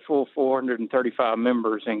the full 435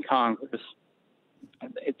 members in Congress,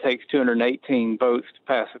 it takes 218 votes to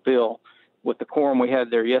pass a bill. With the quorum we had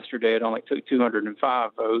there yesterday, it only took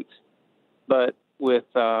 205 votes. But with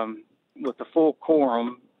the full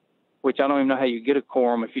quorum, which I don't even know how you get a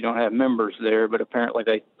quorum if you don't have members there, but apparently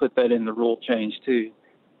they put that in the rule change too.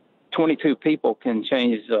 22 people can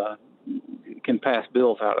pass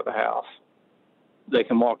bills out of the House. They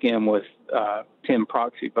can walk in with 10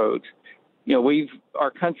 proxy votes.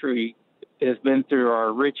 Our country has been through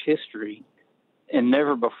our rich history, and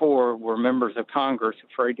never before were members of Congress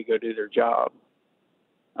afraid to go do their job.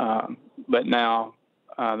 But now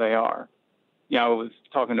they are. I was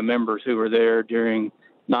talking to members who were there during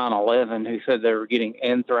 9/11 who said they were getting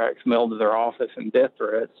anthrax mailed to their office and death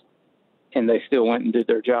threats, and they still went and did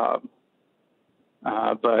their job.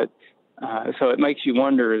 So it makes you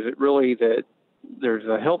wonder, is it really that there's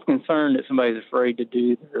a health concern that somebody's afraid to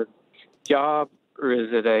do their job, or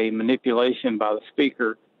is it a manipulation by the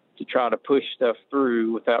speaker to try to push stuff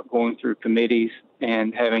through without going through committees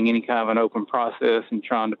and having any kind of an open process and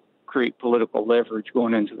trying to create political leverage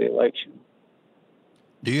going into the election?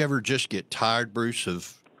 Do you ever just get tired, Bruce,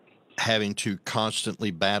 of having to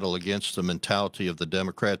constantly battle against the mentality of the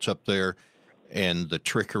Democrats up there and the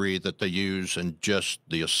trickery that they use and just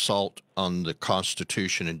the assault on the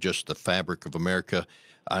Constitution and just the fabric of America?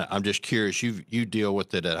 I'm just curious. You deal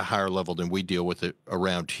with it at a higher level than we deal with it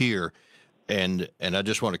around here. And I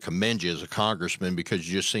just want to commend you as a congressman, because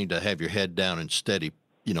you just seem to have your head down and steady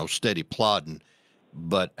plodding.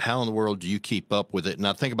 But how in the world do you keep up with it? And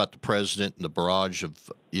I think about the president and the barrage of,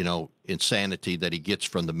 insanity that he gets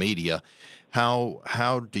from the media.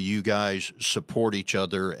 How do you guys support each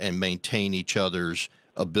other and maintain each other's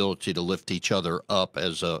ability to lift each other up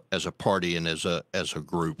as a party and as a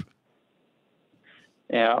group?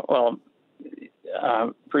 Yeah, well, I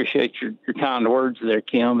appreciate your kind words there,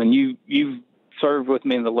 Kim. And you've served with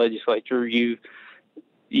me in the legislature.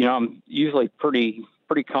 I'm usually pretty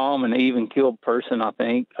calm and even-keeled person, I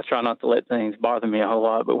think. I try not to let things bother me a whole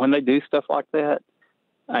lot. But when they do stuff like that,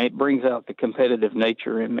 it brings out the competitive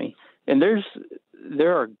nature in me. And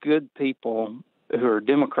there are good people who are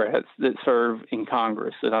Democrats that serve in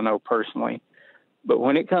Congress that I know personally. But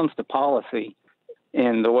when it comes to policy,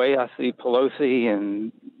 and the way I see Pelosi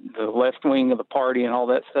and the left wing of the party and all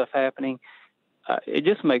that stuff happening, it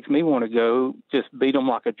just makes me want to go just beat them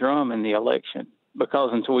like a drum in the election,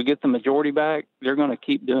 because until we get the majority back, they're going to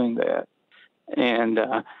keep doing that. And,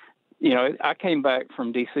 I came back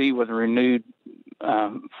from D.C. with a renewed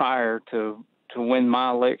fire to win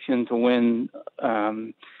my election, to win,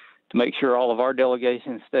 to make sure all of our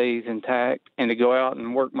delegation stays intact, and to go out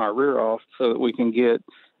and work my rear off so that we can get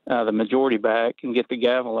the majority back and get the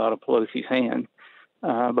gavel out of Pelosi's hand.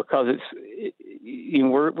 Because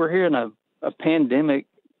we're here in a pandemic.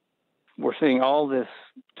 We're seeing all this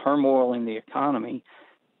turmoil in the economy,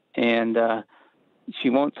 and she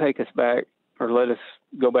won't take us back or let us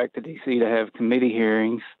go back to D.C. to have committee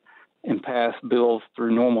hearings and pass bills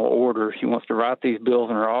through normal order. She wants to write these bills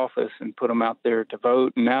in her office and put them out there to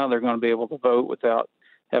vote. And now they're going to be able to vote without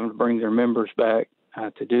having to bring their members back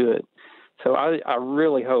to do it. So I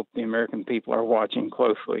really hope the American people are watching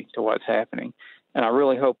closely to what's happening. And I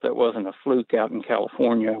really hope that wasn't a fluke out in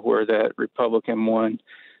California where that Republican won,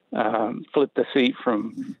 flipped the seat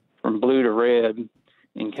from blue to red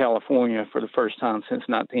in California for the first time since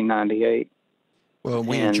 1998.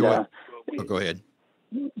 Well, enjoy. Go ahead.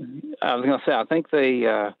 I was going to say, I think they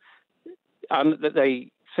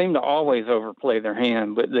seem to always overplay their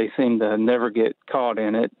hand, but they seem to never get caught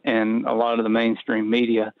in it. And a lot of the mainstream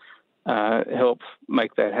media helps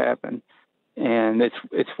make that happen. And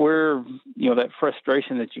it's where, that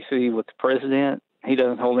frustration that you see with the president, he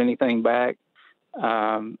doesn't hold anything back.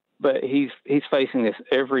 But he's facing this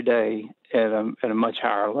every day at a much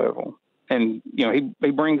higher level. And,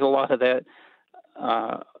 he brings a lot of that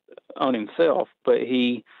on himself, but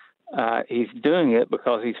he's doing it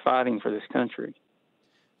because he's fighting for this country.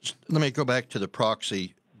 Let me go back to the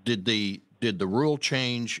proxy. Did the rule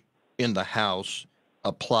change in the House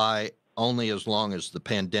apply only as long as the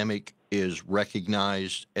pandemic is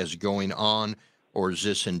recognized as going on, or is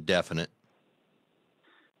this indefinite?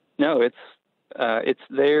 No, it's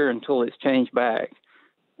there until it's changed back.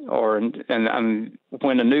 When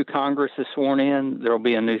a new Congress is sworn in, there will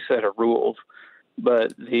be a new set of rules.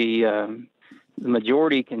 But the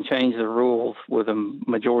majority can change the rules with a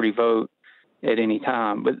majority vote at any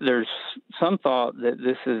time. But there's some thought that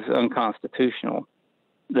this is unconstitutional,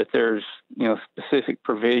 that there's specific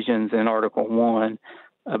provisions in Article 1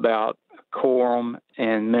 about quorum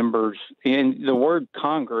and members. And the word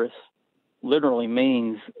Congress literally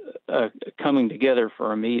means coming together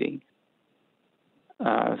for a meeting.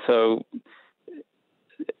 So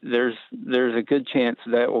there's a good chance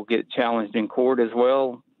that will get challenged in court, as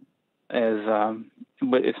well as,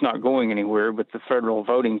 but it's not going anywhere. But the federal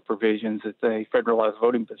voting provisions federalized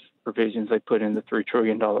voting provisions they put in the $3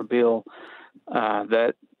 trillion bill,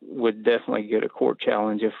 that would definitely get a court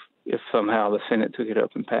challenge if somehow the Senate took it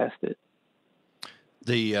up and passed it.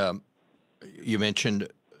 You mentioned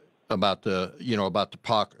about the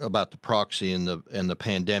proxy and the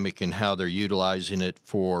pandemic and how they're utilizing it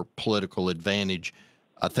for political advantage.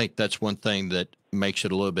 I think that's one thing that makes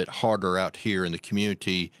it a little bit harder out here in the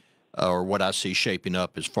community, or what I see shaping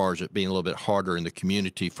up as far as it being a little bit harder in the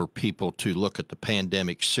community for people to look at the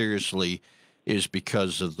pandemic seriously, is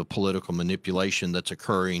because of the political manipulation that's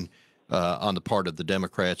occurring on the part of the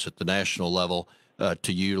Democrats at the national level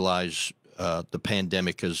to utilize the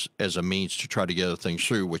pandemic as a means to try to get other things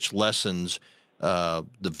through, which lessens the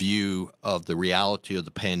view of the reality of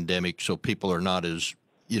the pandemic, so people are not as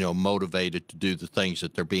motivated to do the things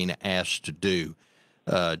that they're being asked to do.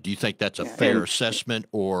 Do you think that's a fair assessment,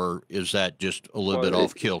 or is that just a little bit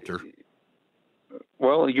off kilter?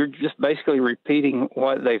 Well, you're just basically repeating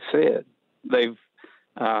what they've said. They've,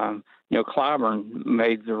 Clyburn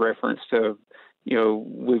made the reference to,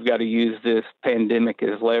 we've got to use this pandemic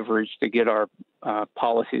as leverage to get our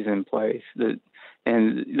policies in place.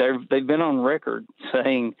 And they've been on record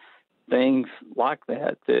saying things like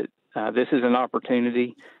that this is an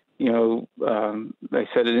opportunity. They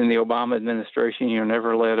said it in the Obama administration,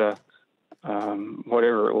 never let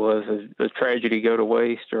whatever it was, a tragedy go to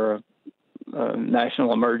waste, or a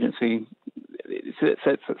national emergency. It's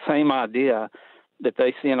the same idea that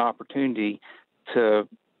they see an opportunity to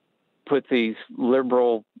put these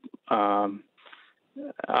liberal, I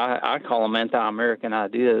call them anti-American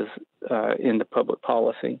ideas, into public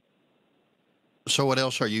policy. So what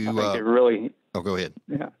else are you? I think they really. Oh, go ahead.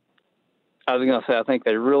 Yeah, I was going to say I think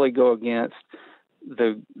they really go against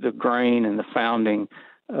the grain and the founding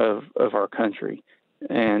of our country,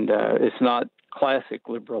 and it's not classic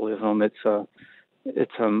liberalism.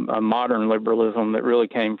 It's a modern liberalism that really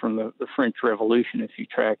came from the French Revolution. If you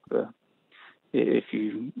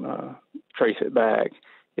trace it back,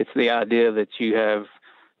 it's the idea that you have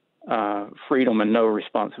freedom and no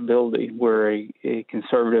responsibility, where a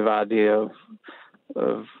conservative idea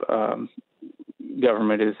of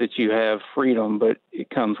government is that you have freedom, but it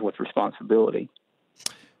comes with responsibility.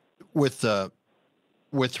 With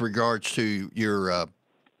regards to your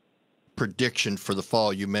prediction for the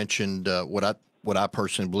fall, you mentioned what I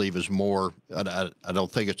personally believe is more. I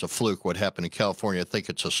don't think it's a fluke what happened in California. I think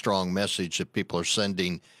it's a strong message that people are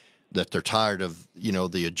sending, that they're tired of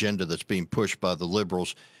the agenda that's being pushed by the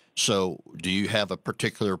liberals. So, do you have a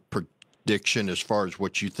particular prediction as far as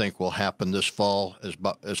what you think will happen this fall,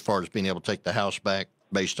 as far as being able to take the House back,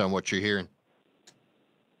 based on what you're hearing?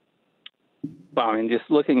 Well, I mean, just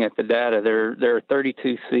looking at the data, there are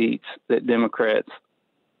 32 seats that Democrats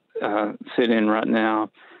sit in right now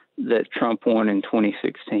that Trump won in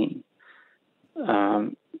 2016.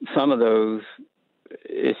 Some of those,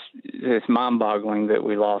 it's mind-boggling that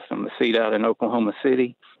we lost them. The seat out in Oklahoma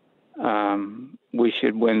City, we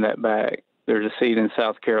should win that back. There's a seat in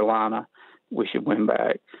South Carolina we should win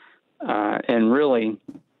back. And really,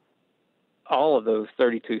 all of those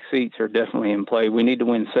 32 seats are definitely in play. We need to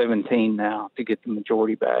win 17 now to get the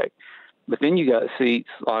majority back. But then you got seats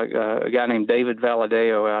like a guy named David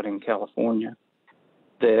Valadao out in California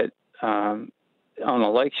that on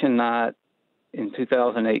election night in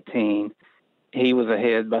 2018, he was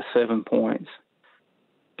ahead by 7 points.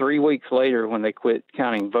 3 weeks later, when they quit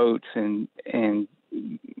counting votes and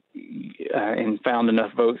found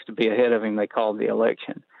enough votes to be ahead of him, they called the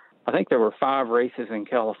election. I think there were 5 races in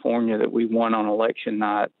California that we won on election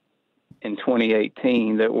night in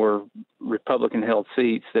 2018 that were Republican-held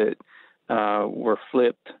seats that were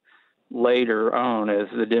flipped later on as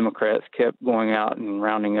the Democrats kept going out and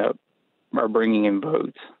rounding up or bringing in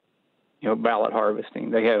votes, ballot harvesting.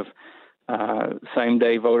 They have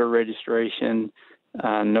same-day voter registration,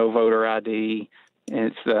 no voter ID,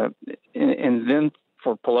 and and then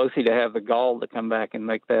for Pelosi to have the gall to come back and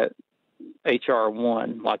make that H.R.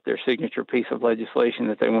 1 like their signature piece of legislation,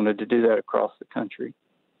 that they wanted to do that across the country.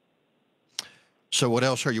 So what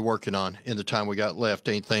else are you working on in the time we got left?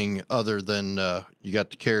 Anything other than you got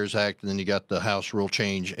the CARES Act and then you got the House rule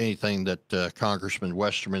change, anything that Congressman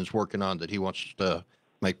Westerman's working on that he wants to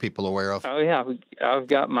make people aware of? Oh, yeah. I've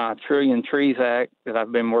got my Trillion Trees Act that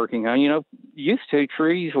I've been working on. Used to,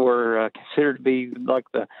 trees were considered to be like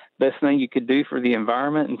the best thing you could do for the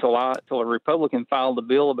environment until a Republican filed a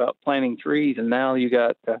bill about planting trees. And now you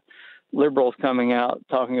got liberals coming out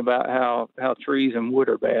talking about how trees and wood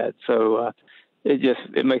are bad. So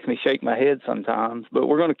it makes me shake my head sometimes. But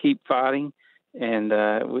we're going to keep fighting. And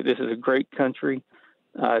this is a great country.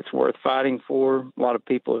 It's worth fighting for. A lot of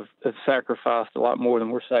people have sacrificed a lot more than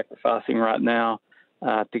we're sacrificing right now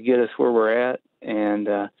to get us where we're at. And,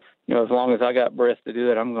 as long as I got breath to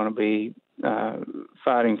do it, I'm going to be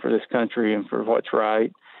fighting for this country and for what's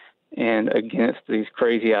right and against these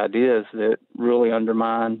crazy ideas that really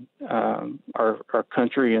undermine our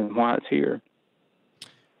country and why it's here.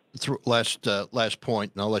 Last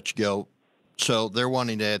point, and I'll let you go. So they're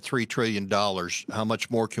wanting to add $3 trillion. How much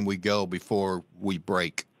more can we go before we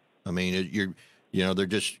break? I mean, they're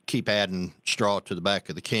just keep adding straw to the back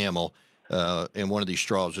of the camel, and one of these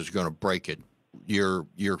straws is going to break it. Your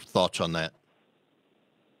thoughts on that?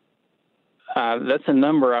 That's a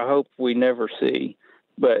number I hope we never see,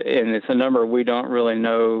 and it's a number we don't really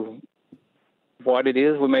know what it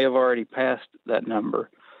is. We may have already passed that number.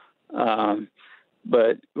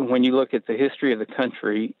 But when you look at the history of the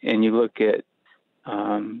country and you look at,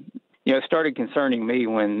 it started concerning me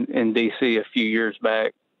when in D.C. a few years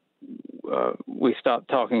back, we stopped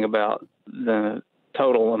talking about the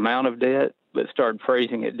total amount of debt, but started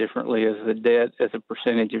phrasing it differently as the debt as a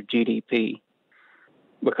percentage of GDP,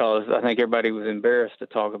 because I think everybody was embarrassed to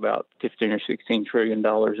talk about $15 or $16 trillion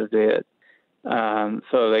of debt.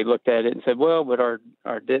 So they looked at it and said, well, but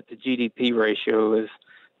our debt to GDP ratio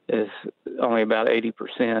is only about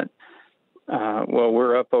 80%. Well,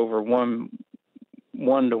 we're up over one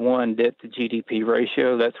to one debt to GDP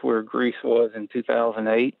ratio. That's where Greece was in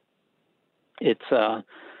 2008. It's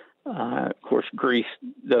of course, Greece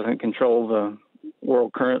doesn't control the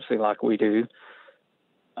world currency like we do.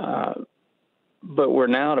 But we're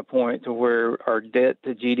now at a point to where our debt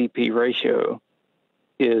to GDP ratio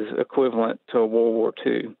is equivalent to a World War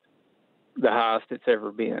II, the highest it's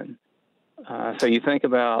ever been. So you think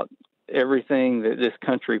about everything that this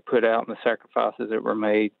country put out and the sacrifices that were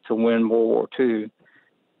made to win World War II.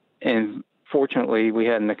 And fortunately, we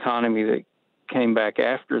had an economy that came back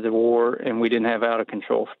after the war, and we didn't have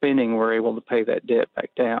out-of-control spending. We were able to pay that debt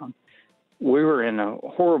back down. We were in a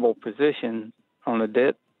horrible position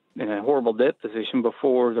in a horrible debt position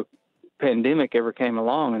before the pandemic ever came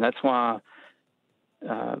along. And that's why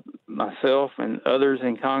myself and others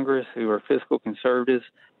in Congress who are fiscal conservatives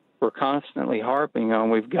were constantly harping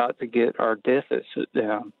on we've got to get our deficit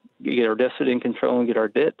down, get our deficit in control and get our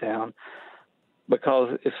debt down.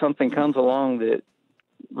 Because if something comes along that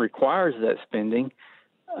requires that spending,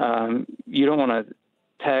 you don't want to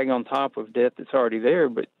tag on top of debt that's already there,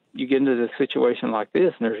 but you get into a situation like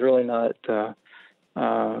this and there's really not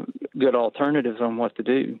good alternatives on what to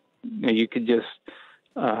do. You could just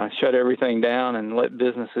shut everything down and let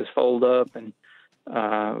businesses fold up and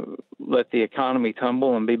let the economy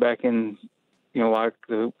tumble and be back in, like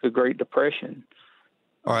the Great Depression.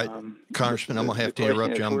 All right, Congressman, I'm going to have to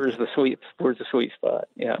interrupt you. Where's the sweet spot?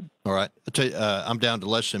 Yeah. All right. I'll tell you, I'm down to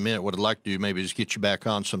less than a minute. What I'd like to do maybe is get you back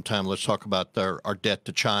on sometime. Let's talk about our debt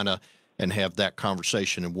to China and have that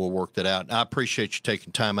conversation, and we'll work that out. And I appreciate you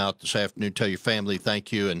taking time out this afternoon. Tell your family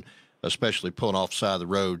thank you, and especially pulling off the side of the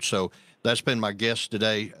road. So that's been my guest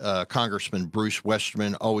today, Congressman Bruce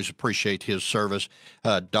Westerman. Always appreciate his service.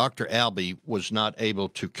 Dr. Albey was not able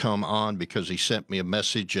to come on because he sent me a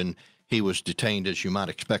message, and he was detained, as you might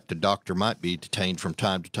expect. A doctor might be detained from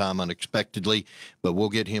time to time unexpectedly, but we'll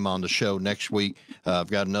get him on the show next week.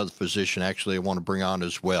 I've got another physician, actually, I want to bring on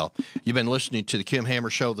as well. You've been listening to the Kim Hammer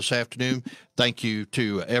Show this afternoon. Thank you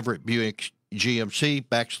to Everett Buick GMC,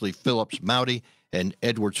 Baxley Phillips Mouty, and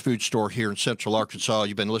Edwards Food Store here in Central Arkansas.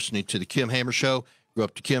 You've been listening to the Kim Hammer Show. Go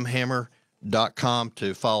up to kimhammer.com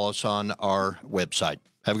to follow us on our website.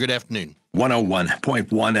 Have a good afternoon. 101.1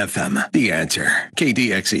 FM, The Answer.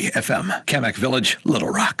 KDXE FM, Kamak Village, Little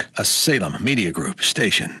Rock. A Salem Media Group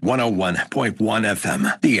station. 101.1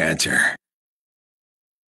 FM, The Answer.